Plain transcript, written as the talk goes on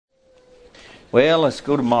Well, let's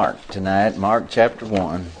go to Mark tonight, Mark chapter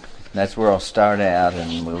 1. That's where I'll start out,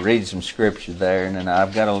 and we'll read some scripture there, and then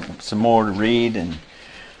I've got some more to read, and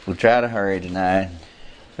we'll try to hurry tonight.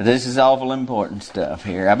 But this is awful important stuff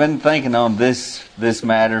here. I've been thinking on this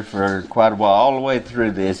matter for quite a while, all the way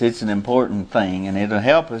through this. It's an important thing, and it'll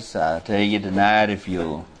help us, I tell you tonight, if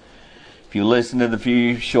you'll listen to the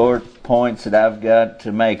few short points that I've got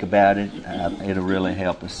to make about it, it'll really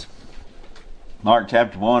help us. Mark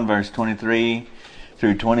chapter 1, verse 23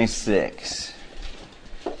 through 26.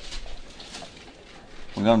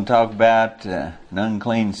 We're going to talk about an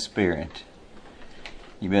unclean spirit.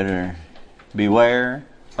 You better beware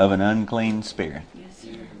of an unclean spirit. Yes,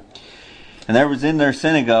 sir. And there was in their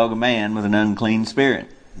synagogue a man with an unclean spirit,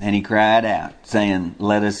 and he cried out, saying,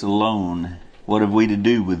 "Let us alone. What have we to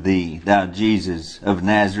do with thee, thou Jesus of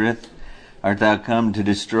Nazareth? Art thou come to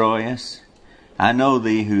destroy us? I know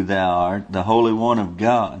thee who thou art, the Holy One of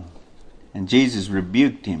God." And Jesus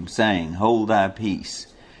rebuked him, saying, "Hold thy peace,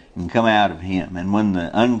 and come out of him." And when the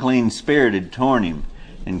unclean spirit had torn him,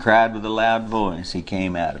 and cried with a loud voice, he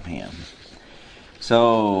came out of him.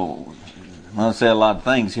 So, I'm going to say a lot of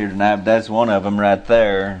things here tonight, but that's one of them right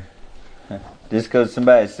there. Just because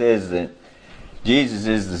somebody says that Jesus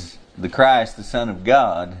is the Christ, the Son of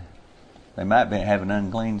God, they might have an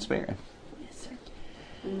unclean spirit. Yes, sir.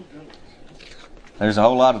 Mm-hmm. There's a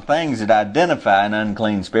whole lot of things that identify an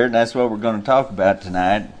unclean spirit, and that's what we're going to talk about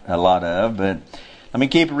tonight, a lot of. But let me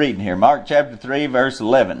keep reading here. Mark chapter 3, verse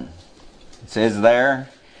 11. It says there,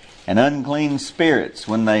 "And unclean spirits,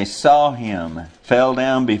 when they saw him, fell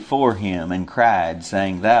down before him and cried,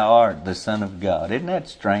 saying, Thou art the Son of God." Isn't that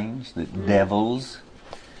strange that devils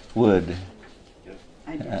would,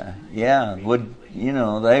 they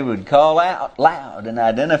would call out loud and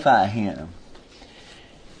identify him.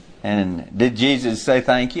 And did Jesus say,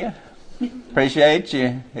 "Thank you? Appreciate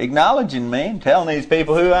you acknowledging me and telling these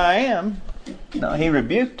people who I am"? No, he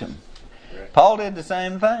rebuked them. Paul did the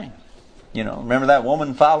same thing. Remember that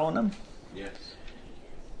woman following him? Yes.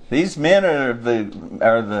 These men are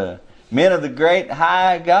the men of the great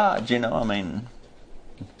high God,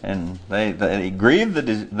 and they grieved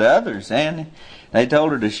the others, and they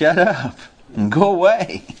told her to shut up and go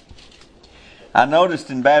away. I noticed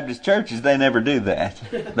in Baptist churches they never do that.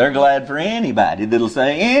 They're glad for anybody that'll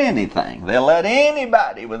say anything. They'll let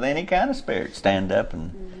anybody with any kind of spirit stand up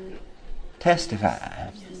and testify.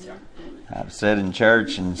 I've sat in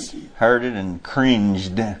church and heard it and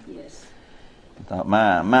cringed. Yes. I thought,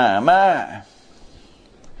 my.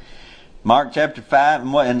 Mark chapter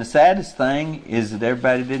 5, and the saddest thing is that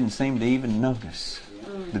everybody didn't seem to even notice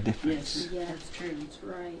the difference. Yes, that's true. That's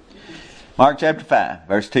right. Mark chapter 5,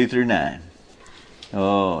 verse 2 through 9.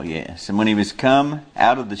 Oh, yes. "And when he was come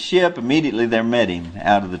out of the ship, immediately there met him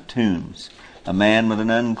out of the tombs a man with an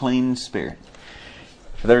unclean spirit."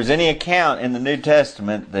 If there's any account in the New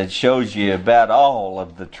Testament that shows you about all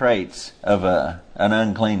of the traits of an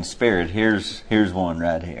unclean spirit, here's one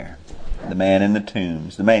right here. The man in the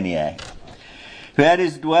tombs, the maniac, who had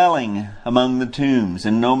his dwelling among the tombs,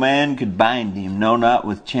 and no man could bind him, no, not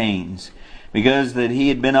with chains, because that he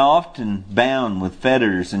had been often bound with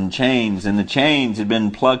fetters and chains, and the chains had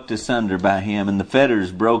been plucked asunder by him, and the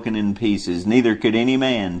fetters broken in pieces. Neither could any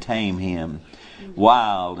man tame him.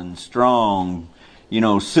 Wild and strong,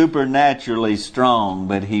 supernaturally strong,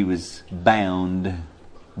 but he was bound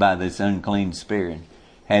by this unclean spirit.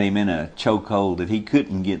 Had him in a chokehold that he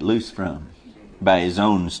couldn't get loose from by his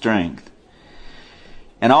own strength.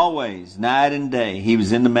 "And always, night and day, he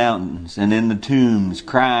was in the mountains and in the tombs,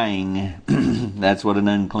 crying." That's what an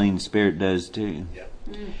unclean spirit does too.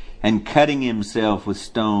 "And cutting himself with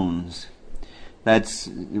stones." That's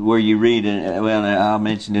where you read it. Well, I'll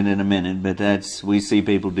mention it in a minute, but we see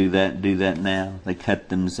people do that now. They cut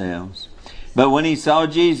themselves. "But when he saw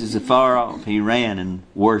Jesus afar off, he ran and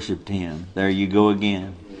worshipped him." There you go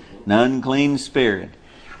again. An unclean spirit.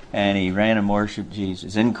 And he ran and worshipped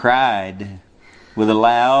Jesus, and cried with a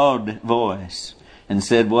loud voice, and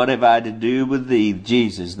said, "What have I to do with thee,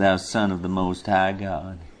 Jesus, thou Son of the Most High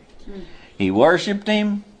God?" He worshipped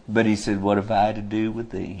him, but he said, "What have I to do with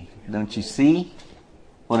thee?" Don't you see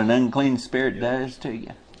what an unclean spirit does to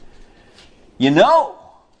you?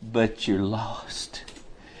 But you're lost.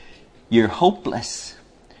 You're hopeless.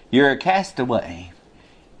 You're a castaway.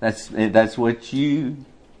 That's what you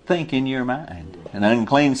think in your mind. An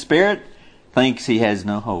unclean spirit thinks he has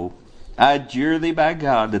no hope. "I adjure thee by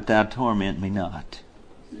God that thou torment me not."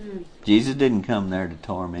 Jesus didn't come there to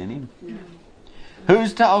torment him.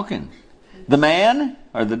 Who's talking? The man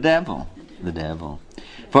or the devil? The devil.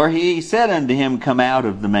 For he said unto him, Come out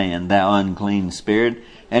of the man, thou unclean spirit.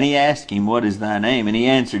 And he asked him, What is thy name? And he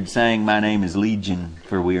answered, saying, My name is Legion,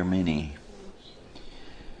 for we are many.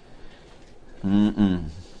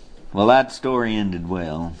 Well, that story ended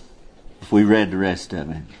well, if we read the rest of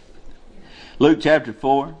it. Luke chapter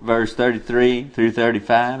 4, verse 33 through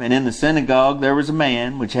 35. And in the synagogue there was a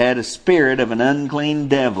man which had a spirit of an unclean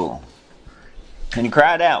devil. And he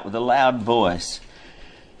cried out with a loud voice.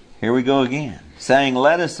 Here we go again. Saying,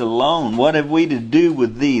 Let us alone. What have we to do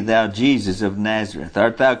with thee, thou Jesus of Nazareth?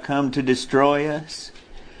 Art thou come to destroy us?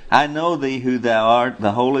 I know thee who thou art,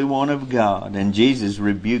 the Holy One of God. And Jesus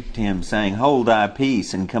rebuked him, saying, Hold thy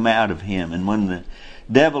peace, and come out of him. And when the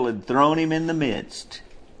devil had thrown him in the midst,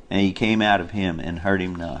 and he came out of him and hurt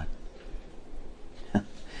him not.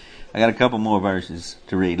 I got a couple more verses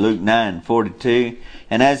to read. Luke 9:42.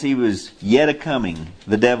 And as he was yet a-coming,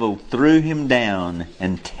 the devil threw him down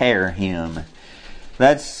and tare him.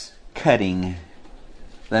 That's cutting.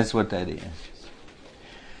 That's what that is.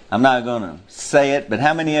 I'm not going to say it, but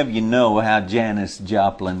how many of you know how Janis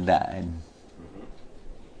Joplin died?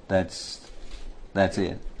 That's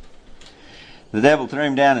it. The devil threw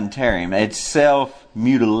him down and tare him. It's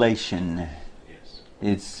self-mutilation.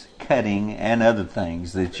 It's cutting and other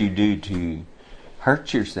things that you do to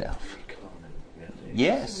hurt yourself.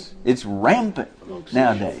 Yes, it's rampant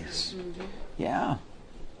nowadays. Yeah.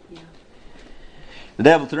 The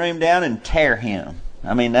devil threw him down and tare him.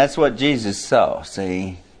 I mean, that's what Jesus saw,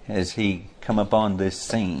 see, as he come upon this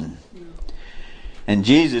scene. And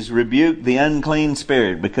Jesus rebuked the unclean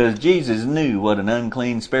spirit, because Jesus knew what an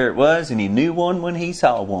unclean spirit was, and he knew one when he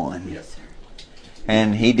saw one. Yes, sir.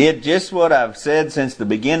 And he did just what I've said since the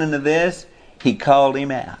beginning of this. He called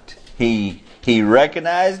him out. He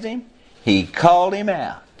recognized him. He called him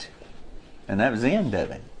out. And that was the end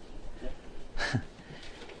of it.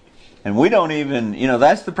 And we don't even,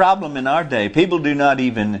 that's the problem in our day. People do not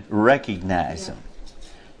even recognize them.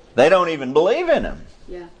 They don't even believe in them.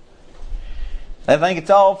 Yeah. They think it's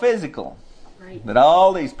all physical. Right. That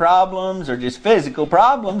all these problems are just physical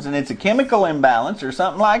problems, and it's a chemical imbalance or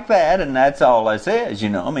something like that, and that's all this is,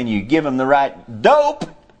 you give them the right dope,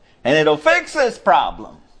 and it'll fix this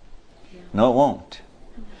problem. Yeah. No, it won't.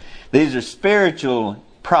 These are spiritual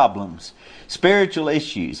problems, spiritual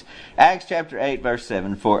issues. Acts chapter 8, verse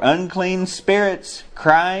 7, For unclean spirits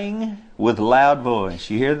crying with loud voice.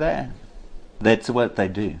 You hear that? That's what they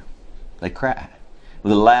do. They cry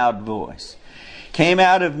with a loud voice. Came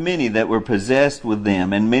out of many that were possessed with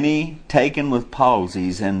them, and many taken with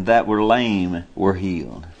palsies, and that were lame were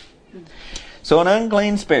healed. So an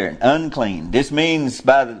unclean spirit, unclean. This means,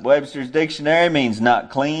 by the Webster's Dictionary, means not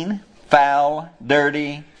clean, foul,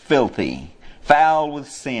 dirty, filthy, foul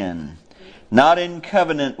with sin, not in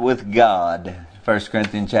covenant with God. 1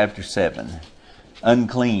 Corinthians chapter 7.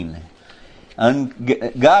 Unclean.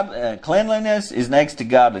 Cleanliness is next to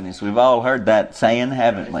godliness. We've all heard that saying,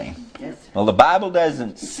 haven't we? Yes. Well, the Bible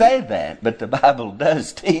doesn't say that, but the Bible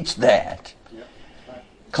does teach that.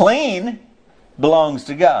 Clean belongs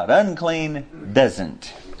to God. Unclean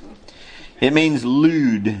doesn't. It means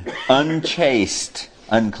lewd, unchaste,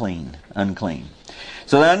 unclean.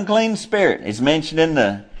 So the unclean spirit is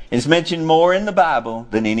mentioned mentioned more in the Bible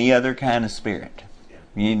than any other kind of spirit.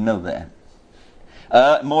 You need to know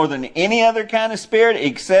that. More than any other kind of spirit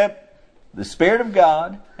except the Spirit of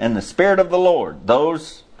God and the Spirit of the Lord.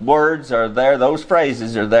 Those words are there, those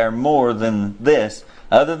phrases are there more than this.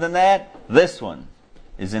 Other than that, this one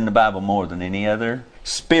is in the Bible more than any other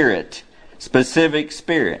spirit, specific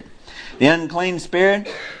spirit. The unclean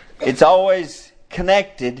spirit, it's always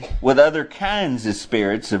connected with other kinds of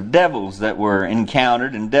spirits, of devils that were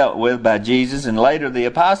encountered and dealt with by Jesus and later the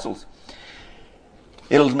apostles.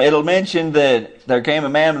 It'll mention that there came a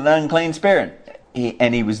man with an unclean spirit,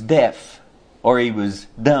 and he was deaf, or he was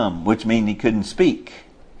dumb, which means he couldn't speak.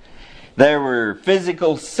 There were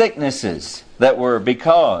physical sicknesses that were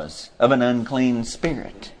because of an unclean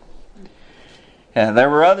spirit. There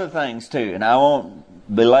were other things too, and I won't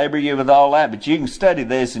belabor you with all that, but you can study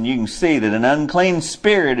this and you can see that an unclean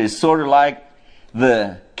spirit is sort of like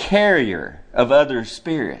the carrier of other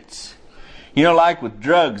spirits. Like with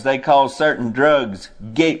drugs, they call certain drugs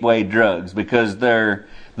gateway drugs because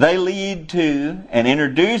they lead to and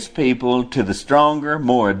introduce people to the stronger,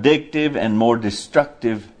 more addictive, and more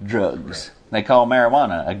destructive drugs. They call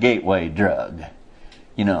marijuana a gateway drug.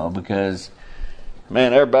 Because,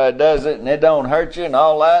 everybody does it and it don't hurt you and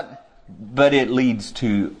all that, but it leads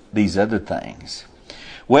to these other things.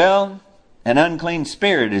 Well, an unclean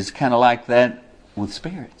spirit is kind of like that with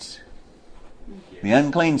spirits. The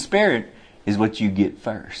unclean spirit is what you get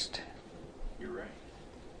first. You're right.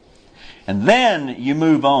 And then you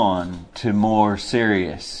move on to more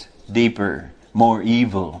serious, deeper, more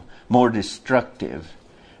evil, more destructive,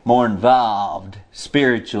 more involved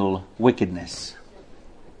spiritual wickedness.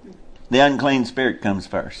 The unclean spirit comes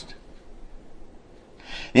first.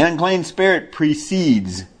 The unclean spirit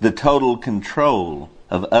precedes the total control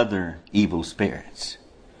of other evil spirits.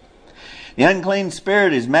 The unclean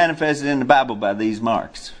spirit is manifested in the Bible by these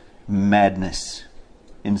marks: madness,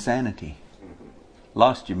 insanity,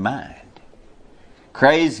 lost your mind,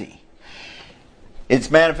 crazy. It's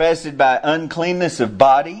manifested by uncleanness of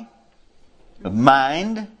body, of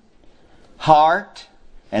mind, heart,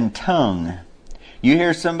 and tongue. You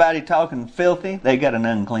hear somebody talking filthy, they got an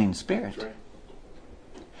unclean spirit.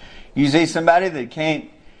 You see somebody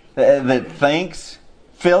that thinks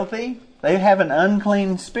filthy, they have an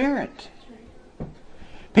unclean spirit.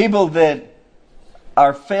 People that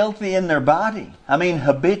are filthy in their body,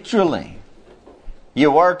 habitually.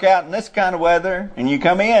 You work out in this kind of weather and you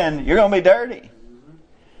come in, you're going to be dirty.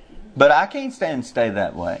 But I can't stand and stay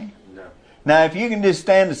that way. No. Now, if you can just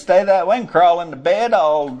stand to stay that way and crawl into bed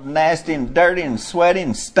all nasty and dirty and sweaty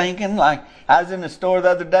and stinking, like I was in the store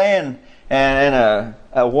the other day and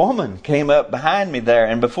a woman came up behind me there,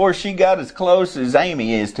 and before she got as close as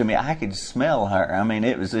Amy is to me, I could smell her.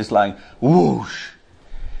 It was just like whoosh.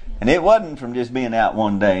 And it wasn't from just being out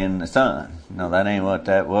one day in the sun. No, that ain't what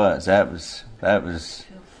that was. That was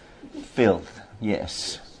filth.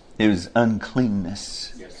 Yes. It was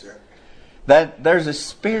uncleanness. Yes, sir. That there's a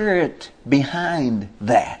spirit behind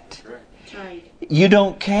that. That's right. You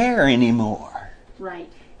don't care anymore. Right.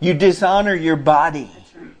 You dishonor your body.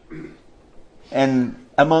 That's right. And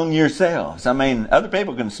among yourselves. Other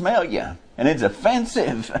people can smell you, and it's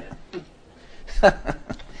offensive.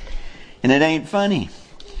 And it ain't funny.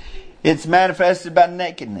 It's manifested by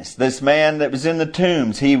nakedness. This man that was in the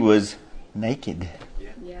tombs, he was naked.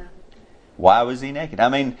 Yeah. Why was he naked?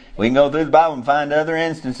 We can go through the Bible and find other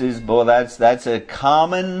instances. Boy, that's a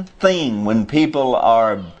common thing when people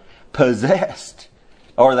are possessed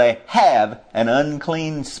or they have an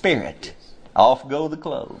unclean spirit. Off go the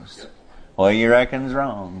clothes. Well, you reckon's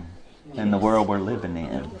wrong in the world we're living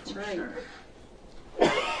in. That's right.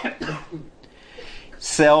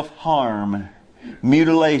 Self-harm,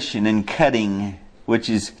 mutilation and cutting, which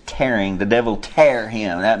is tearing. The devil tear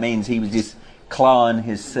him. That means he was just clawing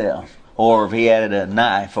himself. Or if he had a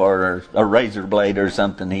knife or a razor blade or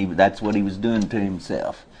something, that's what he was doing to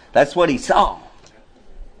himself. That's what he saw.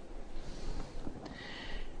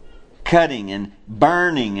 Cutting and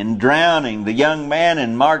burning and drowning. The young man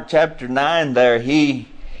in Mark chapter 9 there, he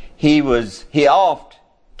oft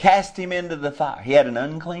cast him into the fire. He had an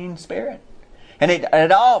unclean spirit. And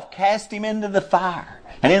it oft cast him into the fire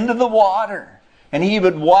and into the water. And he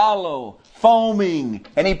would wallow, foaming,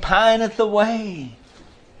 and he pineth away.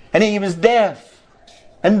 And he was deaf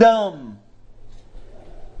and dumb.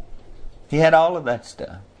 He had all of that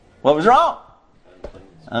stuff. What was wrong?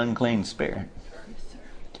 Unclean spirit.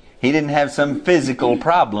 He didn't have some physical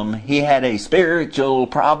problem. He had a spiritual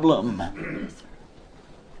problem.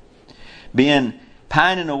 Being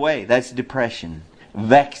pining away, that's depression.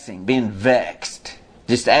 Vexing, being vexed.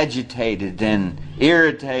 Just agitated and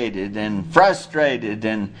irritated and frustrated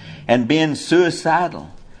and being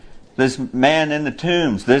suicidal. This man in the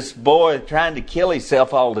tombs, this boy trying to kill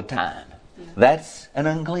himself all the time. That's an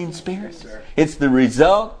unclean spirit. It's the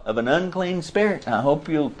result of an unclean spirit. I hope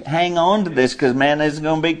you'll hang on to this because, man, this is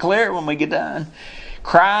going to be clear when we get done.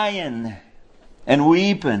 Crying and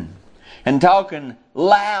weeping and talking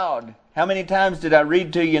loud. How many times did I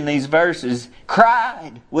read to you in these verses?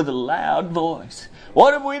 Cried with a loud voice.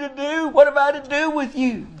 What have we to do? What have I to do with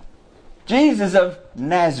you? Jesus of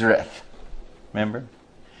Nazareth. Remember?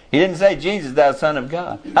 He didn't say, Jesus, thou Son of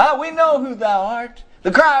God. We know who thou art.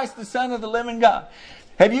 The Christ, the Son of the living God.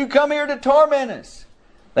 Have you come here to torment us?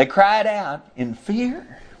 They cried out in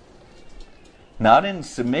fear. Not in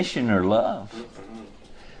submission or love.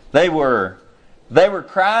 They were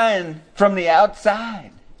crying from the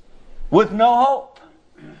outside with no hope.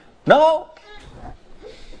 No hope.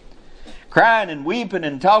 Crying and weeping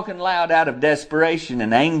and talking loud out of desperation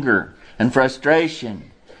and anger and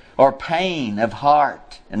frustration or pain of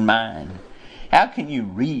heart and mind. How can you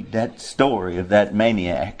read that story of that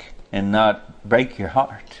maniac and not break your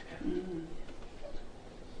heart?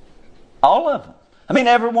 All of them.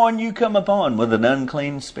 Everyone you come upon with an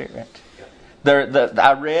unclean spirit.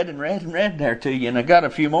 I read there to you, and I got a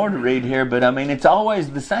few more to read here, but it's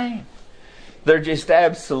always the same. They're just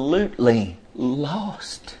absolutely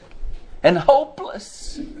lost and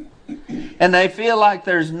hopeless. And they feel like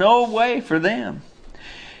there's no way for them.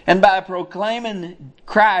 And by proclaiming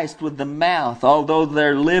Christ with the mouth, although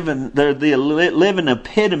they're the living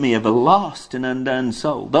epitome of a lost and undone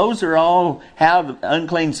soul. Those are all how the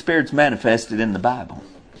unclean spirits manifested in the Bible.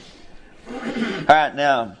 Alright,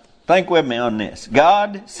 now, think with me on this.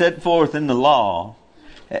 God set forth in the law,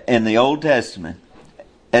 in the Old Testament,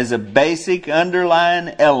 as a basic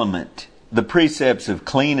underlying element, the precepts of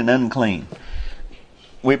clean and unclean.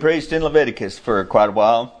 We preached in Leviticus for quite a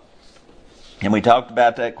while, and we talked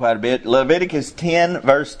about that quite a bit. Leviticus 10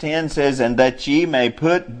 verse 10 says, "And that ye may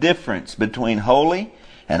put difference between holy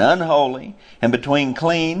and unholy, and between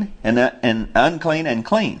clean and unclean and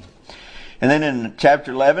clean." And then in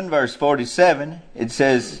chapter 11 verse 47, it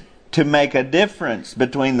says, to make a difference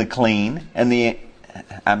between the clean and the,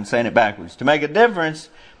 I'm saying it backwards, to make a difference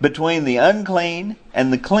between the unclean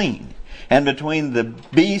and the clean, and between the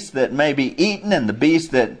beast that may be eaten and the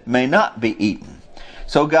beast that may not be eaten.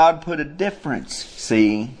 So God put a difference,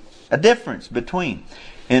 see? A difference between.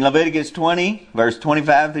 In Leviticus 20, verse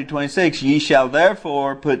 25 through 26, "Ye shall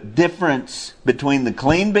therefore put difference between the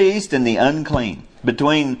clean beast and the unclean,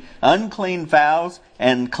 between unclean fowls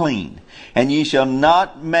and clean. And ye shall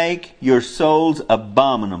not make your souls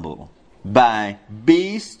abominable by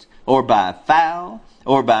beast or by fowl,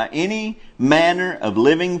 or by any manner of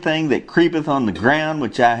living thing that creepeth on the ground,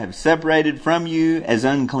 which I have separated from you as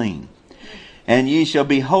unclean. And ye shall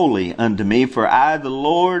be holy unto me, for I, the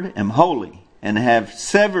Lord, am holy, and have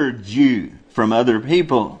severed you from other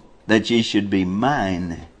people, that ye should be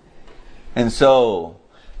mine." And so,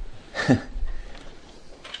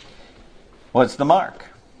 what's the mark?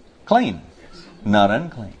 Clean, not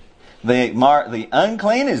unclean. The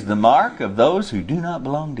unclean is the mark of those who do not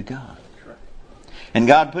belong to God. And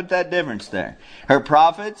God put that difference there. Her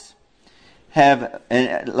prophets have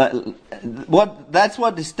that's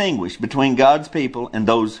what distinguished between God's people and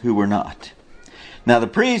those who were not. Now the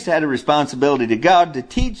priest had a responsibility to God to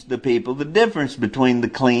teach the people the difference between the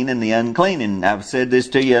clean and the unclean. And I've said this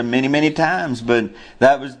to you many, many times, but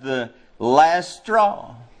that was the last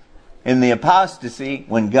straw in the apostasy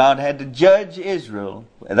when God had to judge Israel.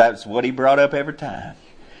 That's what He brought up every time.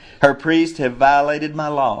 Her priests have violated my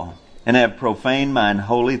law and have profaned mine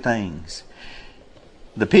holy things.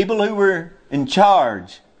 The people who were in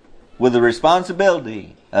charge with the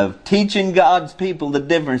responsibility of teaching God's people the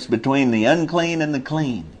difference between the unclean and the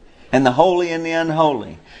clean, and the holy and the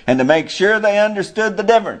unholy, and to make sure they understood the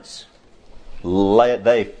difference,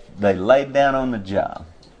 they laid down on the job.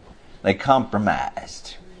 They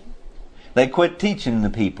compromised. They quit teaching the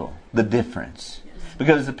people the difference,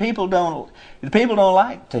 because the people don't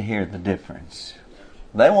like to hear the difference.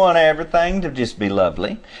 They want everything to just be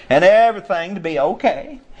lovely, and everything to be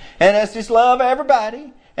okay. And let's just love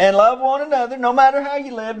everybody, and love one another, no matter how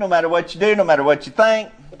you live, no matter what you do, no matter what you think.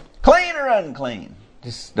 Clean or unclean.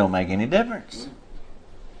 Just don't make any difference.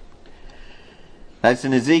 That's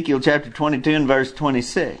in Ezekiel chapter 22 and verse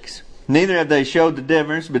 26. "Neither have they showed the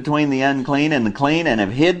difference between the unclean and the clean, and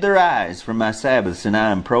have hid their eyes from my Sabbaths, and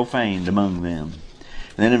I am profaned among them."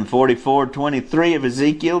 Then in 44:23 of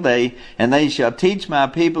Ezekiel, they shall teach my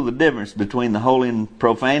people the difference between the holy and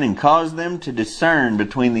profane, and cause them to discern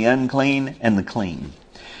between the unclean and the clean.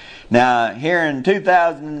 Now, here in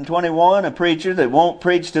 2021, a preacher that won't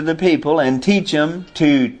preach to the people and teach them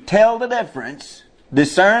to tell the difference,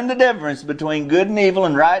 discern the difference between good and evil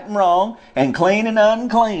and right and wrong, and clean and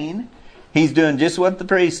unclean, he's doing just what the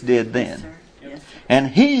priest did then. Yes, sir. Yes, sir. And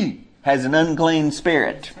he has an unclean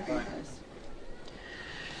spirit.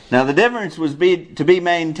 Now the difference was to be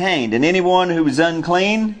maintained. And anyone who was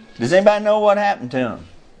unclean, does anybody know what happened to them?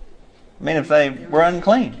 I mean, if they were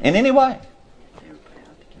unclean in any way,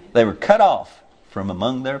 they were cut off from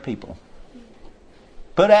among their people.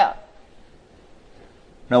 Put out.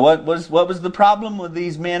 Now what was the problem with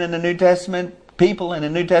these men in the New Testament, people in the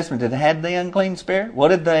New Testament that had the unclean spirit?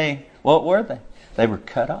 What were they? They were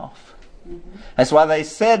cut off. That's why they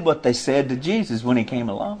said what they said to Jesus when He came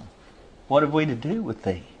along. What have we to do with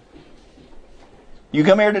thee? You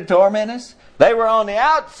come here to torment us? They were on the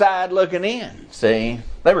outside looking in. See?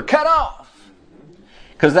 They were cut off.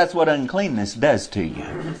 Because that's what uncleanness does to you.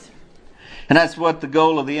 And that's what the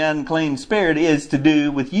goal of the unclean spirit is to do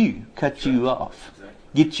with you. Cut you off.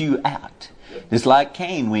 Get you out. Just like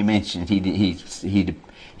Cain we mentioned.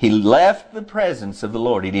 He left the presence of the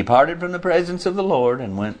Lord. He departed from the presence of the Lord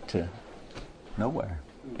and went to nowhere.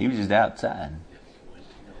 He was just outside.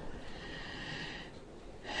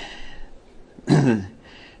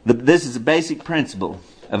 This is a basic principle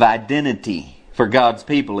of identity for God's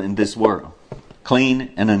people in this world.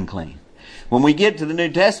 Clean and unclean. When we get to the New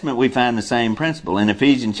Testament, we find the same principle. In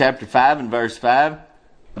Ephesians chapter 5 and verse 5,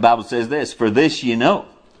 the Bible says this, "For this you know,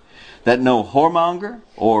 that no whoremonger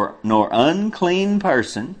nor unclean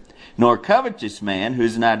person, nor covetous man who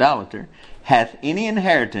is an idolater, hath any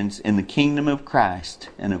inheritance in the kingdom of Christ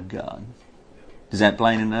and of God. Is that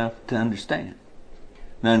plain enough to understand?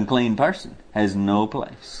 An unclean person has no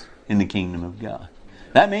place in the kingdom of God.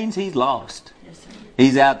 That means he's lost. Yes, sir.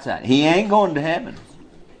 He's outside. He ain't going to heaven.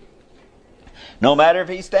 No matter if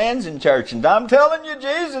he stands in church and I'm telling you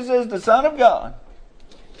Jesus is the Son of God.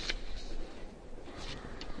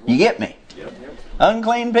 You get me? Yep.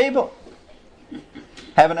 Unclean people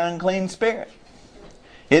have an unclean spirit.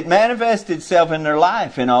 It manifests itself in their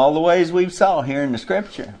life in all the ways we've saw here in the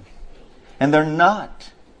Scripture. And they're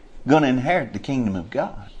not going to inherit the kingdom of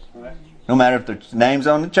God. Right. No matter if their name's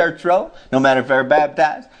on the church roll, no matter if they're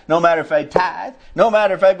baptized, no matter if they tithe, no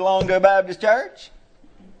matter if they belong to a Baptist church.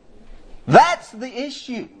 That's the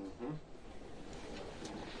issue.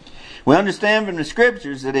 We understand from the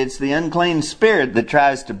Scriptures that it's the unclean spirit that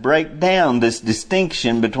tries to break down this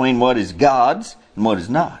distinction between what is God's and what is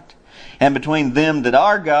not. And between them that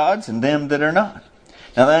are God's and them that are not.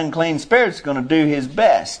 Now the unclean spirit's going to do his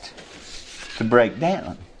best to break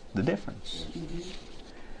down the difference.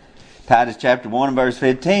 Titus chapter 1 and verse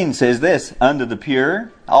 15 says this, unto the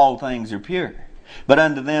pure all things are pure. But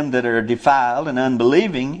unto them that are defiled and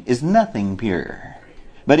unbelieving is nothing pure.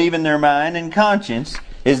 But even their mind and conscience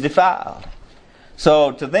is defiled.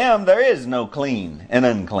 So to them there is no clean and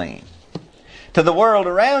unclean. To the world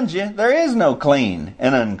around you, there is no clean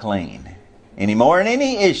and unclean. Anymore in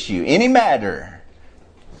any issue, any matter.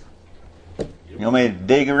 You want me to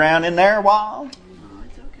dig around in there a while? No,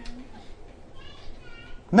 it's okay.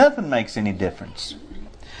 Nothing makes any difference.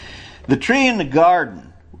 The tree in the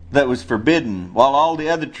garden that was forbidden, while all the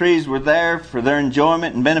other trees were there for their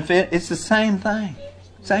enjoyment and benefit, it's the same thing.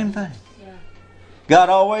 Same thing. Yeah. God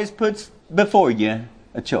always puts before you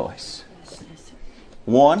a choice. Yes, sir.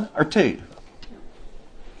 One or two.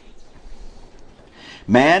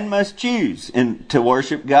 Man must choose to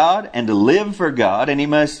worship God and to live for God, and he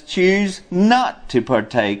must choose not to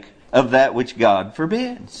partake of that which God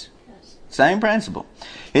forbids. Yes. Same principle.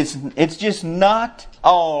 It's just not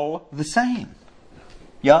all the same.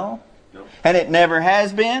 Y'all? Nope. And it never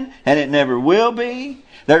has been, and it never will be.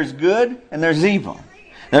 There's good and there's evil.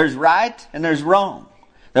 There's right and there's wrong.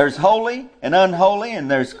 There's holy and unholy,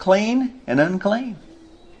 and there's clean and unclean.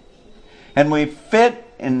 And we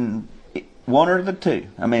fit in one or the two.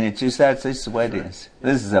 I mean, it's just that's just the way it is.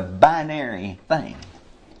 This is a binary thing.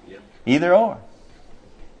 Yep. Either or.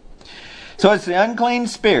 So it's the unclean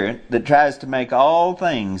spirit that tries to make all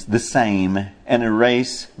things the same and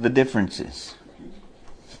erase the differences.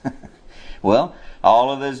 Well, all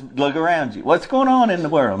of this, look around you. What's going on in the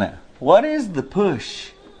world now? What is the push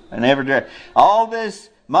in every direction? All this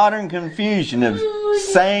modern confusion of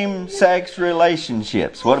same-sex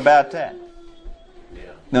relationships. What about that? Yeah.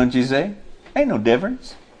 Don't you see? Ain't no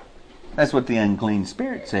difference. That's what the unclean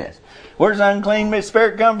spirit says. Where's the unclean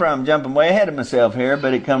spirit come from? I'm jumping way ahead of myself here,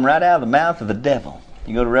 but it come right out of the mouth of the devil.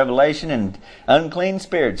 You go to Revelation and unclean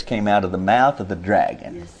spirits came out of the mouth of the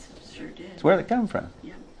dragon. Yes, sure did. That's where they come from.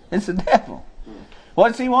 Yeah. It's the devil.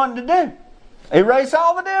 What's he wanting to do? Erase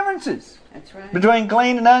all the differences That's right. between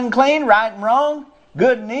clean and unclean, right and wrong,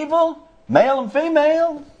 good and evil, male and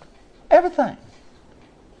female, everything.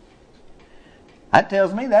 That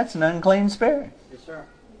tells me that's an unclean spirit. Yes, sir.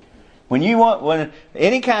 When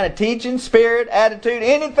any kind of teaching, spirit, attitude,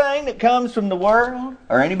 anything that comes from the world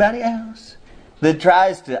or anybody else that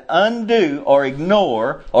tries to undo or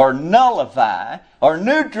ignore or nullify or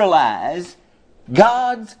neutralize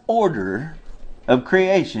God's order of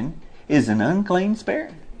creation is an unclean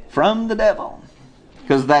spirit from the devil.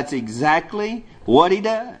 Because that's exactly what he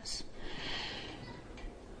does.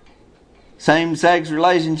 Same-sex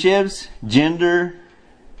relationships, gender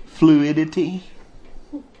fluidity.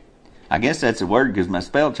 I guess that's a word because my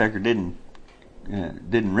spell checker didn't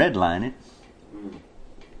redline it.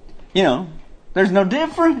 You know, there's no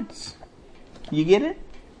difference. You get it?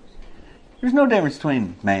 There's no difference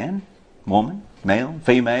between man, woman, male,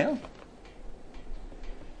 female.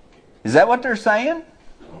 Is that what they're saying?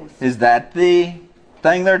 Is that the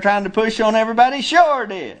thing they're trying to push on everybody? Sure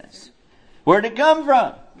it is. Where'd it come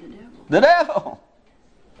from? The devil.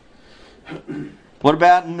 The devil. What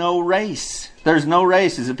about no race? There's no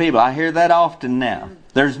races of people. I hear that often now.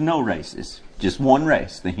 There's no races. Just one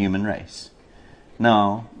race, the human race.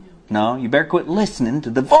 No, you better quit listening to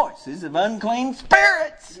the voices of unclean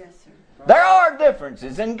spirits. Yes, sir. There are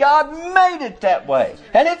differences, and God made it that way.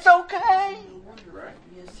 And it's okay. Right.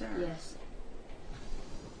 Yes, sir. Yes.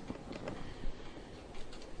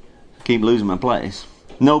 Keep losing my place.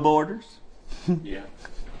 No borders. Yeah.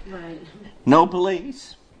 Right. No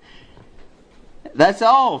police. That's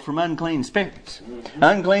all from unclean spirits.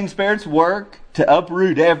 Unclean spirits work to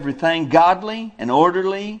uproot everything godly and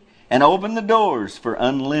orderly and open the doors for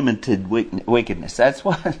unlimited wickedness. That's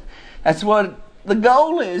what the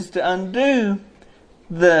goal is, to undo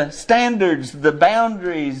the standards, the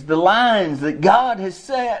boundaries, the lines that God has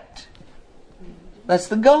set. That's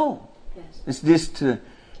the goal. Yes. It's just to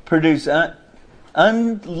produce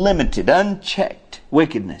unlimited, unchecked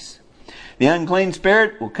wickedness. The unclean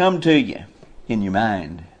spirit will come to you in your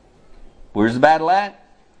mind. Where's the battle at?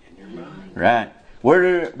 In your mind. Right.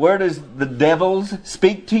 Where does the devils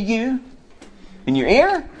speak to you? In your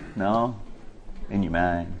ear? No. In your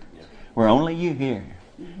mind. Where only you hear.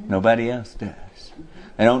 Nobody else does.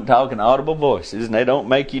 They don't talk in audible voices, and they don't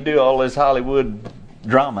make you do all this Hollywood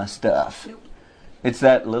drama stuff. It's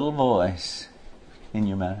that little voice in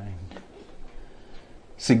your mind.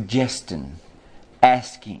 Suggesting,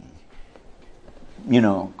 asking,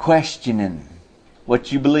 questioning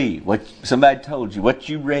what you believe, what somebody told you, what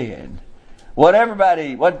you read. What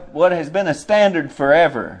has been a standard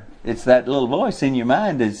forever. It's that little voice in your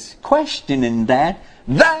mind that's questioning that.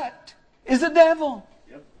 That is the devil.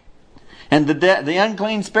 Yep. And the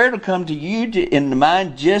unclean spirit will come to you in the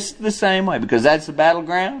mind just the same way, because that's the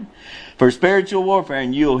battleground for spiritual warfare.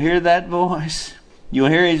 And you'll hear that voice. You'll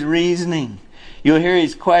hear his reasoning. You'll hear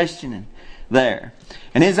his questioning there.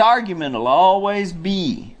 And his argument will always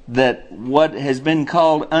be that what has been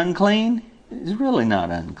called unclean is really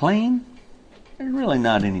not unclean. There's really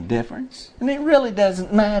not any difference. And it really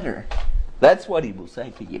doesn't matter. That's what he will say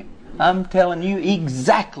to you. I'm telling you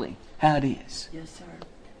exactly how it is. Yes, sir.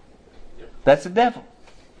 That's the devil.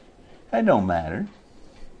 That don't matter.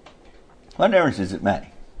 What difference does it make?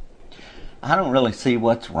 I don't really see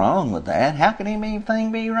what's wrong with that. How can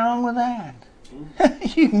anything be wrong with that?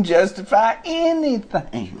 You can justify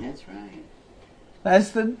anything. That's right. That's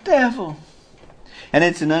the devil. And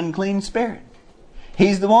it's an unclean spirit.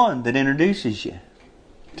 He's the one that introduces you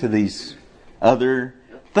to these other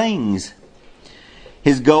things.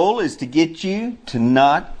 His goal is to get you to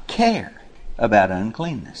not care about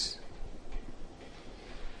uncleanness.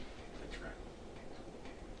 That's right.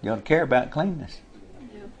 You ought to care about cleanness.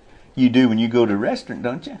 Yep. You do when you go to a restaurant,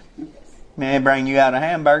 don't you? Man, they bring you out a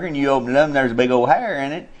hamburger and you open it up and there's a big old hair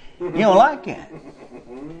in it. You don't like that.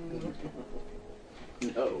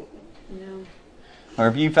 No. No. Or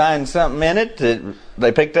if you find something in it that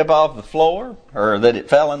they picked up off the floor, or that it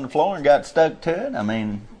fell on the floor and got stuck to it, I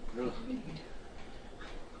mean,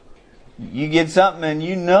 you get something and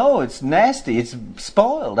you know it's nasty, it's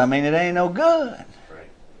spoiled. I mean, it ain't no good. Right.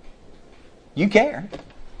 You care.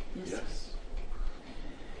 Yes. Yes.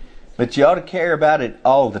 But you ought to care about it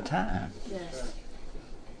all the time. Yes.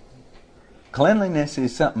 Cleanliness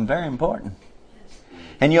is something very important.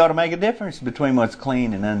 And you ought to make a difference between what's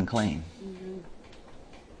clean and unclean. Mm-hmm.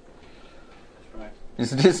 Right.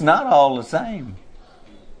 It's just not all the same.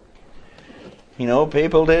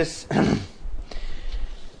 People just...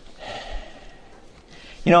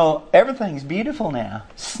 everything's beautiful now.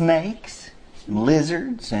 Snakes, and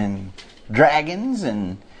lizards, and dragons,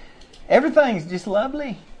 and everything's just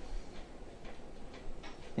lovely.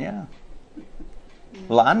 Yeah.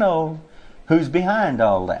 Well, I know who's behind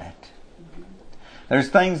all that. There's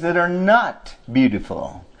things that are not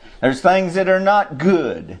beautiful. There's things that are not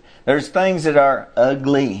good. There's things that are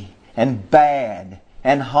ugly and bad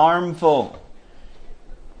and harmful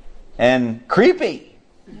and creepy.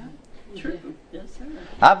 Yeah. True. Yes, sir.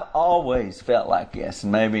 I've always felt like this,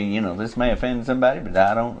 and maybe, this may offend somebody, but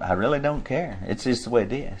I really don't care. It's just the way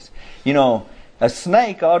it is. A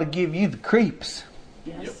snake ought to give you the creeps.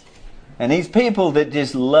 Yes. Yep. And these people that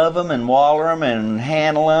just love them and waller them and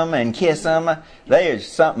handle them and kiss them, there's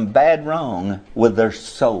something bad wrong with their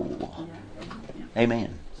soul. Yeah.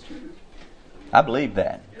 Amen. I believe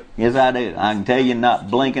that. Yes, I do. I can tell you,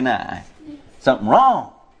 not blink an eye. Something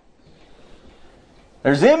wrong.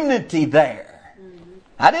 There's enmity there.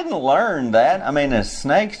 I didn't learn that. I mean, the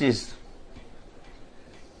snakes just...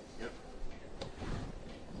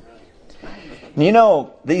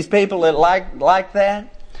 These people that like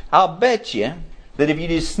that, I'll bet you that if you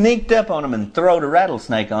just sneaked up on them and throwed a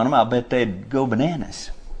rattlesnake on them, I'll bet they'd go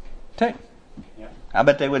bananas. Tell you. Yeah. I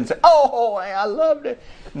bet they wouldn't say, "Oh, I loved it."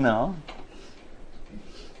 No.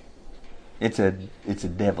 It's a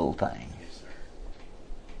devil thing. Yes, sir.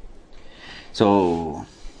 So,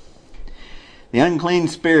 the unclean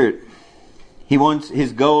spirit,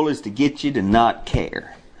 his goal is to get you to not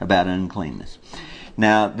care about uncleanness.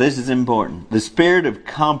 Now, this is important. The spirit of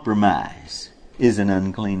compromise is an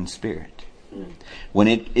unclean spirit. When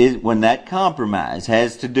that compromise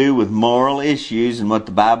has to do with moral issues and what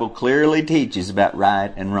the Bible clearly teaches about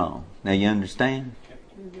right and wrong. Now you understand?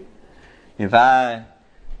 If I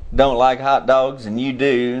don't like hot dogs and you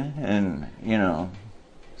do, and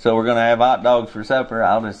so we're going to have hot dogs for supper,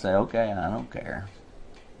 I'll just say, okay, I don't care.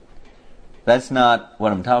 That's not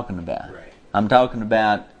what I'm talking about. Right. I'm talking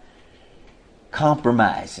about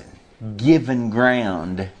compromising, giving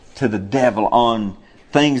ground to the devil on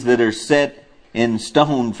things that are set in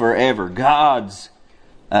stone forever. God's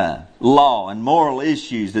law and moral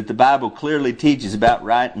issues that the Bible clearly teaches about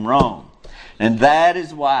right and wrong. And that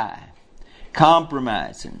is why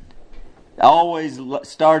compromising always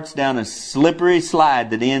starts down a slippery slide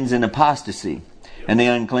that ends in apostasy. And the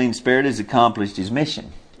unclean spirit has accomplished his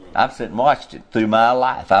mission. I've sat and watched it through my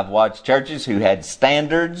life. I've watched churches who had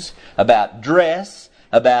standards about dress,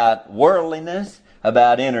 about worldliness,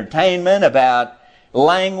 about entertainment, about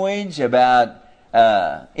language, about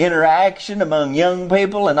interaction among young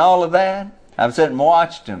people and all of that. I've sat and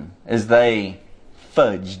watched them as they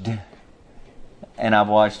fudged. And I've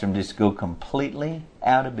watched them just go completely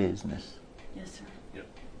out of business. Yes, sir. Yep.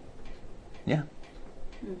 Yeah.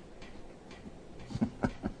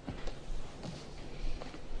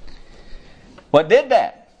 What did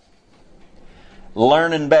that?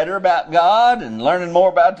 Learning better about God and learning more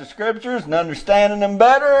about the Scriptures and understanding them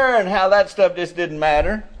better, and how that stuff just didn't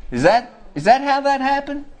matter. Is that how that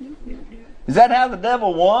happened? Is that how the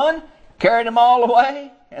devil won? Carried them all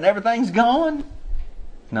away and everything's gone?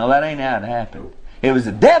 No, that ain't how it happened. It was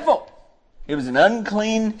the devil. It was an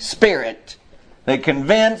unclean spirit that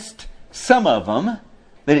convinced some of them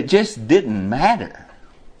that it just didn't matter.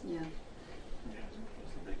 Yeah.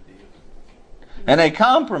 It's a big deal. And they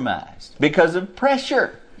compromised because of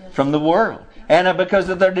pressure from the world. And because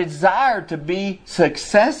of their desire to be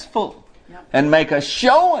successful. And make a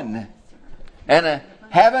showing. And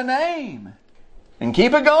have a name. And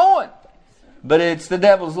keep it going. But it's the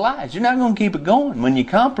devil's lies. You're not going to keep it going. When you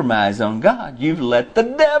compromise on God, you've let the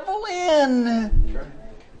devil in.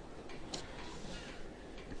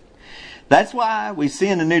 That's why we see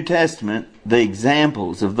in the New Testament the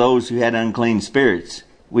examples of those who had unclean spirits.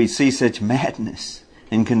 We see such madness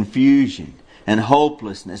and confusion and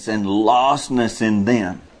hopelessness and lostness in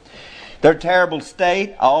them. Their terrible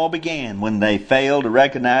state all began when they failed to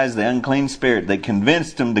recognize the unclean spirit that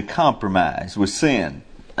convinced them to compromise with sin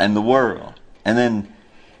and the world. And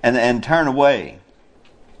then turn away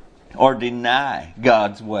or deny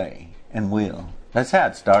God's way and will. That's how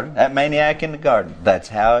it started. That maniac in the garden, that's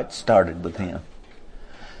how it started with him.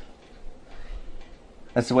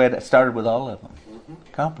 That's the way it started with all of them.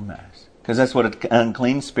 Compromise. Because that's what an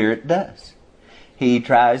unclean spirit does. He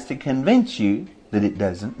tries to convince you that it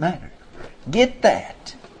doesn't matter. Get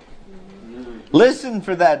that. Listen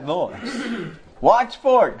for that voice. Watch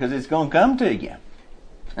for it, because it's going to come to you.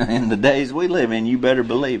 In the days we live in, you better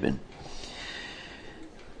believe it.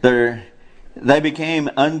 They became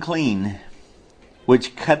unclean,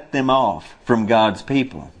 which cut them off from God's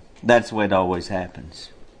people. That's the way it always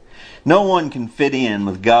happens. No one can fit in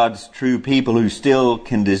with God's true people who still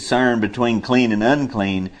can discern between clean and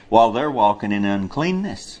unclean while they're walking in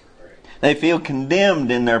uncleanness. They feel condemned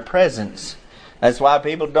in their presence. That's why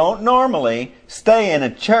people don't normally stay in a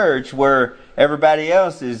church where everybody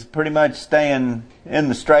else is pretty much staying in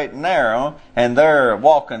the straight and narrow, and they're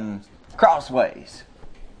walking crossways.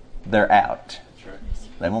 They're out. That's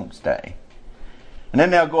right. They won't stay. And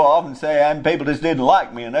then they'll go off and say, people just didn't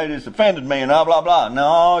like me and they just offended me and blah, blah, blah.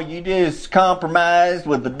 No, you just compromised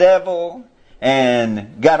with the devil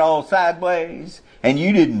and got all sideways and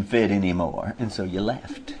you didn't fit anymore. And so you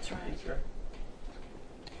left. That's right. That's right.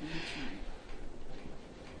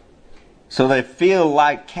 So they feel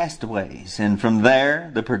like castaways. And from there,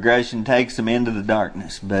 the progression takes them into the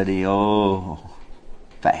darkness. Buddy,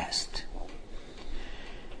 fast.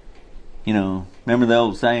 Remember the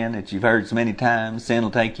old saying that you've heard so many times, sin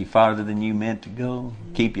will take you farther than you meant to go,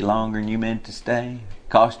 keep you longer than you meant to stay,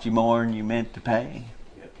 cost you more than you meant to pay.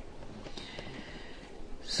 Yep.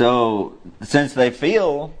 So, since they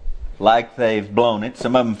feel like they've blown it,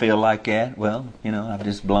 some of them feel like that, well, I've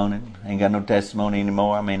just blown it, ain't got no testimony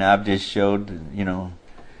anymore, I've just showed,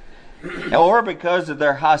 Or because of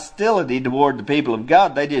their hostility toward the people of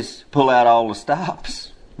God, they just pull out all the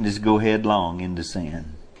stops and just go headlong into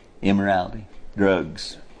sin, immorality,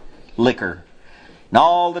 drugs, liquor, and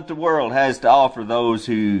all that the world has to offer those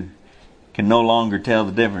who can no longer tell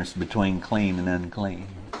the difference between clean and unclean.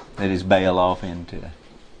 They just bail off into it.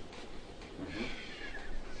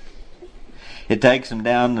 It takes them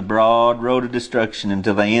down the broad road of destruction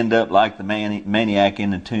until they end up like the maniac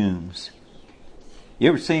in the tombs. You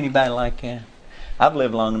ever see anybody like that? I've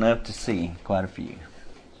lived long enough to see quite a few.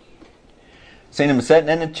 Seen them sitting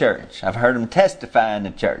in the church. I've heard them testify in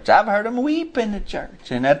the church. I've heard them weep in the church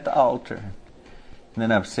and at the altar. And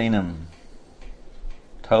then I've seen them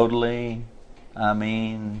totally,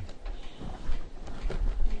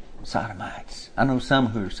 sodomites. I know some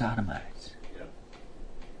who are sodomites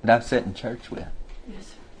that I've sat in church with.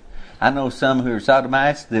 Yes. I know some who are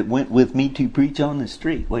sodomites that went with me to preach on the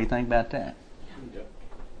street. What do you think about that?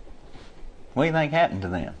 What do you think happened to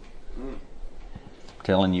them? I'm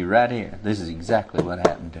telling you right here, this is exactly what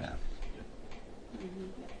happened to them.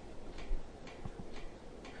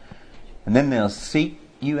 And then they'll seek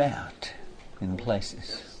you out in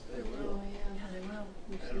places. Oh, yeah, they will.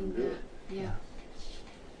 We've seen that. Yeah.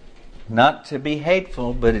 Not to be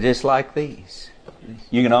hateful, but just like these.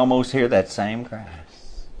 You can almost hear that same cry.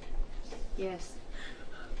 Yes.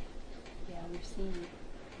 Yeah, we've seen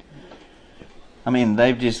it.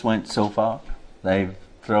 They've just went so far. They've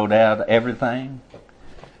thrown out everything.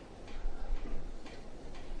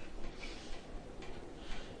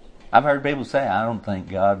 I've heard people say, I don't think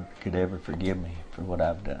God could ever forgive me for what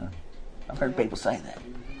I've done. I've heard people say that.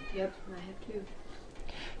 Yep, I have too.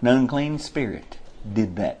 An unclean spirit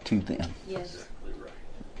did that to them. Yes. Exactly right.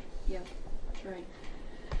 Yep, that's right.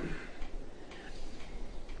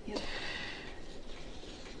 Yep.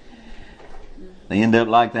 They end up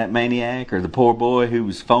like that maniac or the poor boy who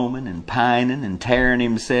was foaming and pining and tearing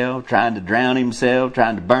himself, trying to drown himself,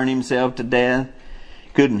 trying to burn himself to death.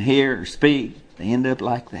 Couldn't hear or speak. They end up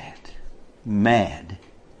like that. Mad.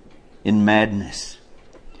 In madness.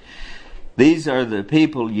 These are the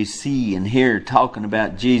people you see and hear talking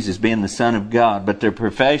about Jesus being the Son of God, but their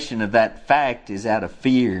profession of that fact is out of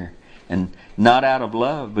fear and not out of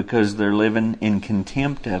love, because they're living in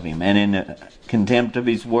contempt of Him and in contempt of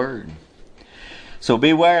His Word. So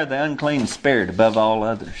beware of the unclean spirit above all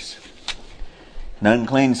others. An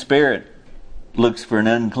unclean spirit looks for an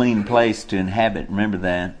unclean place to inhabit. Remember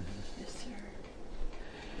that. Yes, sir.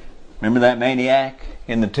 Remember that maniac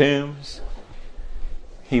in the tombs?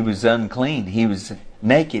 He was unclean. He was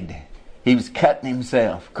naked. He was cutting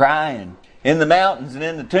himself, crying in the mountains and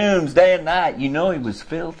in the tombs day and night. You know he was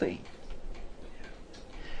filthy.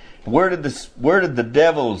 Where did the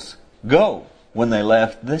devils go when they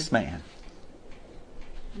left this man?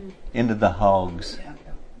 Into the hogs.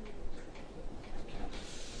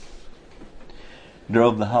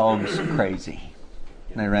 Drove the hogs crazy.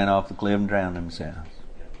 And they ran off the cliff and drowned themselves.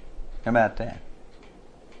 How about that?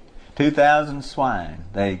 2,000 swine.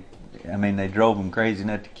 They drove them crazy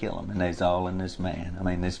enough to kill them, and they's all in this man.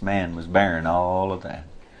 This man was bearing all of that.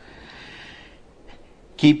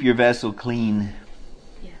 Keep your vessel clean.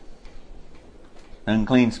 Yeah.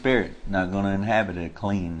 Unclean spirit not going to inhabit a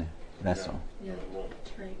clean vessel. Yeah,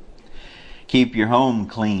 that's right. Keep your home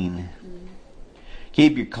clean.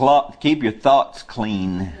 Keep your thoughts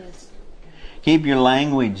clean. Yes. Keep your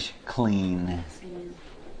language clean. Amen.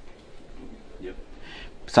 Yep.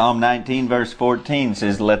 Psalm 19 verse 14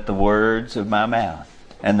 says, "Let the words of my mouth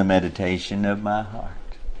and the meditation of my heart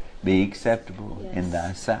be acceptable in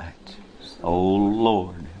thy sight, O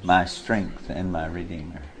Lord, my strength and my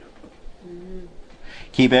Redeemer."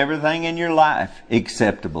 Keep everything in your life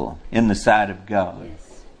acceptable in the sight of God.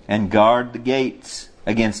 Yes. And guard the gates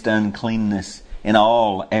against uncleanness in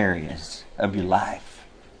all areas of your life.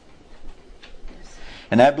 Yes.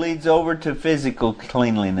 And that bleeds over to physical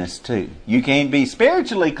cleanliness too. You can't be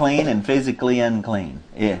spiritually clean and physically unclean.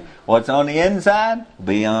 Yeah. What's on the inside will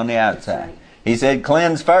be on the outside. Right. He said,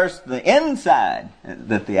 cleanse first the inside,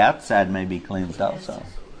 that the outside may be cleansed also.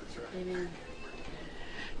 Amen.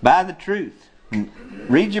 Buy the truth.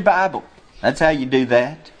 Read your Bible. That's how you do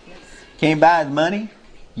that. Yes. Can't buy it with money.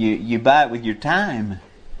 You buy it with your time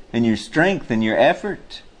and your strength and your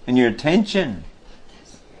effort and your attention.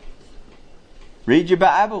 Read your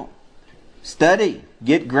Bible. Study.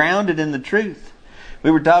 Get grounded in the truth.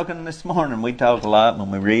 We were talking this morning. We talk a lot when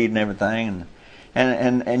we read and everything.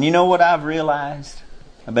 And you know what I've realized?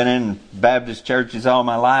 I've been in Baptist churches all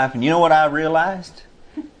my life. And you know what I realized?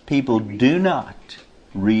 People do not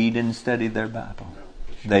read and study their Bible.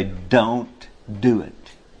 They don't do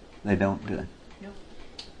it. They don't do it.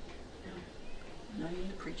 Not even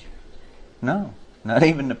the preacher. No, not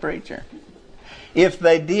even the preacher. If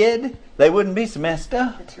they did, they wouldn't be so messed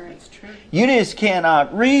up. That's right. It's true. You just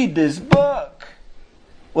cannot read this book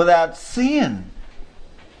without seeing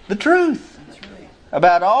the truth That's right.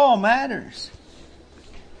 about all matters.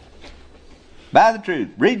 Buy the truth.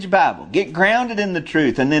 Read your Bible. Get grounded in the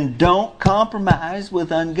truth. And then don't compromise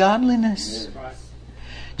with ungodliness.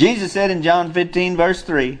 Jesus said in John 15 verse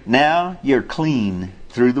 3, "Now you're clean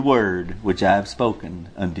through the word which I have spoken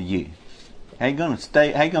unto you." How you going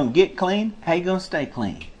to get clean? How you going to stay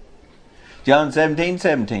clean? John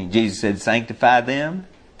 17:17, Jesus said, sanctify them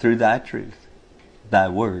through thy truth. Thy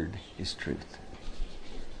word is truth.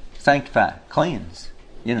 Sanctify, cleanse.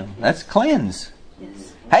 That's cleanse.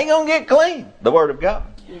 Yes. How you going to get clean? The Word of God.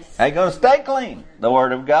 Yes. How you going to stay clean? The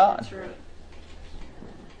Word of God. That's right.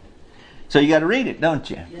 So you got to read it, don't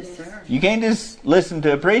you? Yes, sir. You can't just listen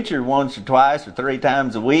to a preacher once or twice or 3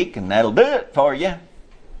 times a week and that'll do it for you.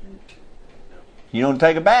 You don't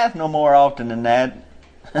take a bath no more often than that.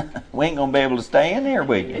 We ain't going to be able to stay in here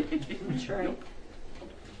with you. That's right.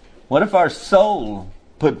 What if our soul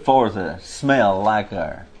put forth a smell like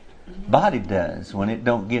our body does when it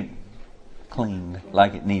don't get cleaned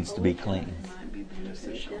like it needs to be cleaned? Might be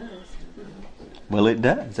beneficial. It does. Well, it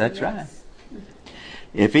does. That's right.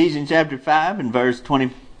 Ephesians chapter 5 and verse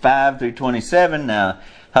 25 through 27. Now,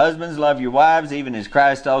 husbands, love your wives even as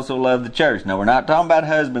Christ also loved the church. Now, we're not talking about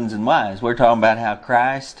husbands and wives. We're talking about how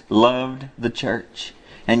Christ loved the church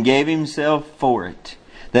and gave himself for it,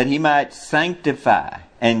 that he might sanctify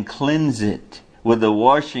and cleanse it with the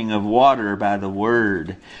washing of water by the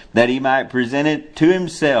word, that he might present it to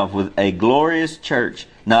himself with a glorious church,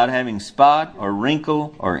 not having spot or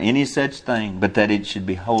wrinkle or any such thing, but that it should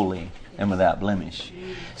be holy and without blemish.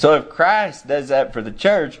 So if Christ does that for the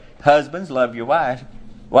church, husbands, love your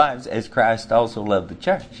wives as Christ also loved the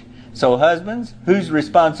church. So husbands, whose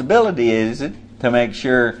responsibility is it to make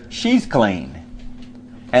sure she's clean?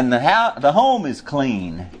 And the home is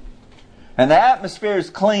clean. And the atmosphere is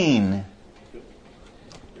clean.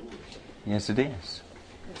 Yes, it is.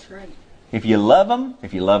 That's right. If you love them,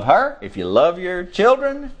 if you love her, if you love your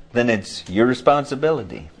children, then it's your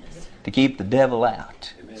responsibility to keep the devil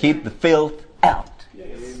out. Amen. Keep the filth out.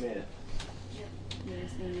 Amen.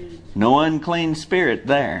 Yes, amen. No unclean spirit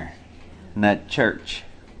there in that church.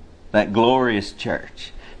 That glorious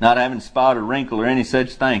church. Not having spot or wrinkle or any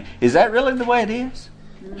such thing. Is that really the way it is?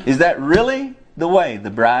 Is that really the way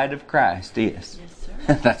the bride of Christ is? Yes,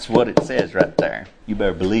 sir. That's what it says right there. You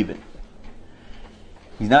better believe it.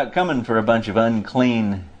 He's not coming for a bunch of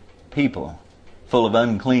unclean people, full of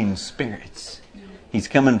unclean spirits. He's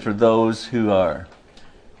coming for those who are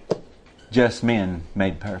just men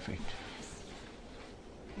made perfect.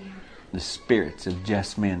 The spirits of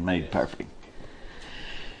just men made perfect.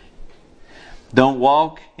 Don't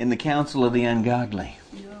walk in the counsel of the ungodly.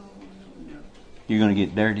 No. You're going to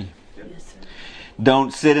get dirty. Yes, sir.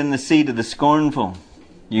 Don't sit in the seat of the scornful.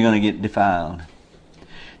 You're going to get defiled.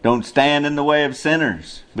 Don't stand in the way of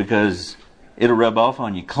sinners because it'll rub off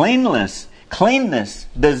on you. Cleanness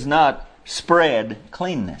does not spread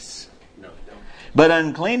cleanness. No, don't. But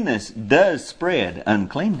uncleanness does spread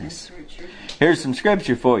uncleanness. That's right, sure. Here's some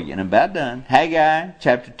scripture for you, and I'm about done. Haggai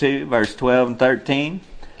chapter 2, verse 12 and 13.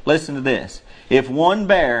 Listen to this. If one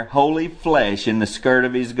bear holy flesh in the skirt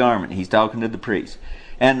of his garment, he's talking to the priest,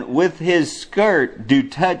 and with his skirt do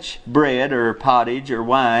touch bread or pottage or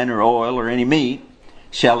wine or oil or any meat,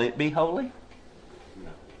 shall it be holy?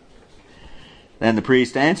 No. Then the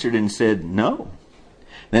priest answered and said, no.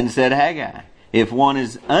 Then said Haggai, if one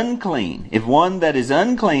is unclean, if one that is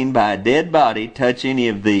unclean by a dead body touch any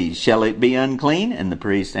of these, shall it be unclean? And the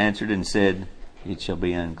priest answered and said, it shall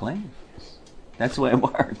be unclean. That's the way it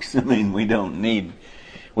works. I mean, we don't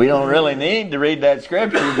really need to read that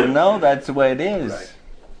scripture to know that's the way it is. Right.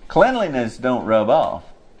 Cleanliness don't rub off.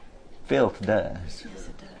 Filth does. Yes,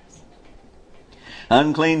 it does.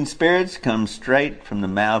 Unclean spirits come straight from the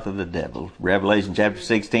mouth of the devil. Revelation chapter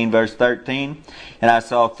 16 verse 13. And I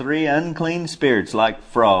saw 3 unclean spirits like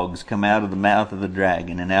frogs come out of the mouth of the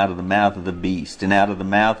dragon, and out of the mouth of the beast, and out of the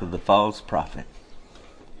mouth of the false prophet.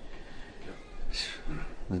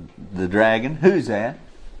 The dragon, who's that?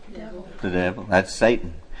 Devil. The devil. That's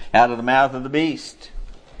Satan. Out of the mouth of the beast.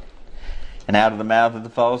 And out of the mouth of the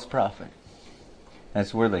false prophet.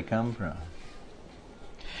 That's where they come from.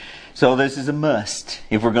 So this is a must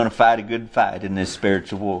if we're going to fight a good fight in this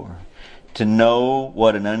spiritual war. To know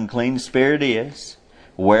what an unclean spirit is,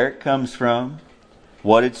 where it comes from,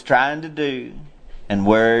 what it's trying to do, and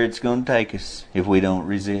where it's going to take us if we don't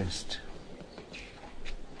resist.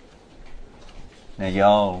 Now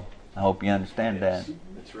y'all, I hope you understand that.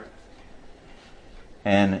 That's right.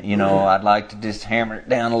 And, I'd like to just hammer it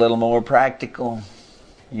down a little more practical,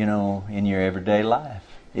 in your everyday life.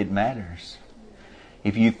 It matters.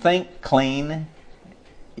 If you think clean,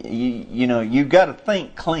 you've got to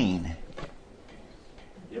think clean.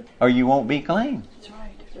 Yep. Or you won't be clean. That's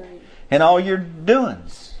right. That's right. And all your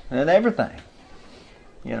doings and everything.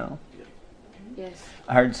 Yes.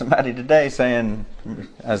 I heard somebody today saying,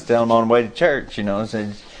 I was telling them on the way to church,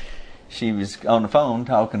 said, she was on the phone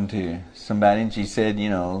talking to somebody, and she said,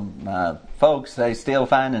 my folks, they're still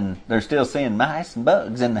seeing mice and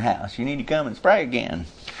bugs in the house. You need to come and spray again.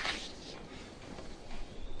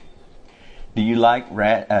 Do you like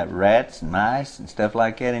rats and mice and stuff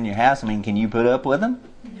like that in your house? I mean, can you put up with them?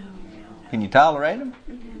 No. Can you tolerate them?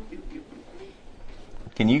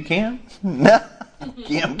 Can you, Kim? No.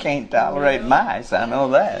 Kim can't tolerate mice. I know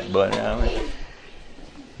that. But,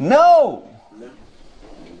 no.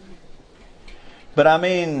 But, I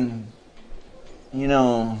mean,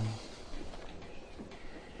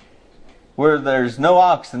 where there's no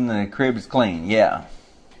oxen, the crib is clean. Yeah.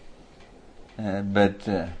 But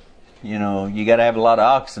you got to have a lot of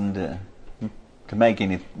oxen to make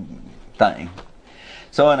anything.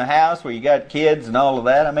 So in a house where you got kids and all of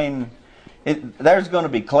that, I mean, there's going to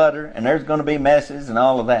be clutter and there's going to be messes and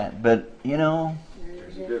all of that. But, you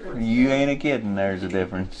ain't a kidding, there's a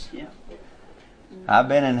difference. Yeah. I've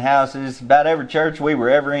been in houses, about every church we were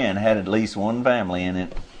ever in had at least one family in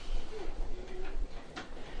it.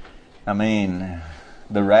 I mean,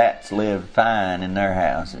 the rats lived fine in their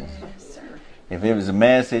houses. Yes, sir. If it was a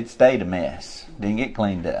mess, it stayed a mess. Didn't get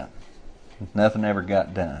cleaned up. Nothing ever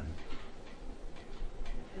got done.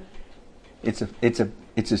 It's a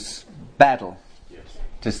battle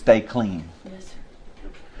to stay clean. Yes,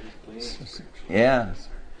 sir. Yeah.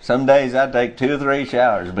 Some days I take 2 or 3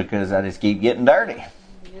 showers because I just keep getting dirty.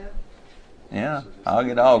 Yep. Yeah. I'll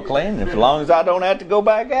get all clean. As long as I don't have to go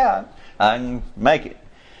back out, I can make it.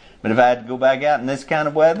 But if I had to go back out in this kind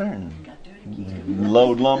of weather and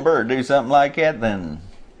load lumber or do something like that, then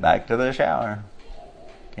back to the shower.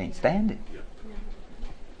 Can't stand it.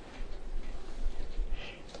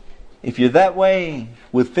 If you're that way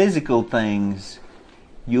with physical things,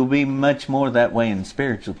 you'll be much more that way in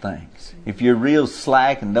spiritual things. If you're real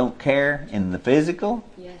slack and don't care in the physical,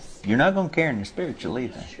 Yes. you're not going to care in the spiritual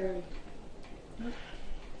either. Sure.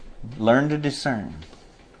 Learn to discern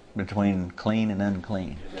between clean and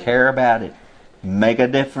unclean. Care about it. Make a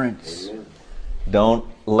difference. Don't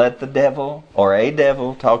let the devil or a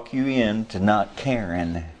devil talk you into not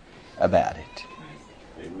caring about it.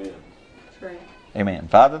 Amen. That's right. Amen.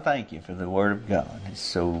 Father, thank you for the Word of God. It's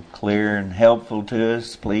so clear and helpful to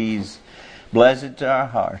us. Please bless it to our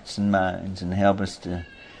hearts and minds and help us to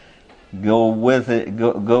go with it,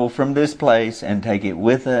 go from this place and take it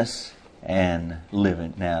with us and live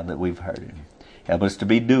it now that we've heard it. Help us to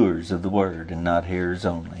be doers of the Word and not hearers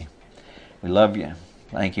only. We love you.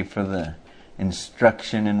 Thank you for the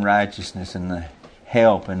instruction in righteousness and the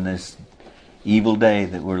help in this evil day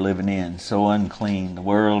that we're living in. So unclean. The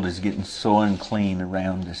world is getting so unclean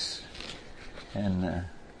around us. And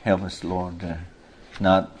help us, Lord, to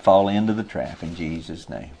not fall into the trap in Jesus'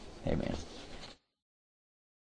 name. Amen.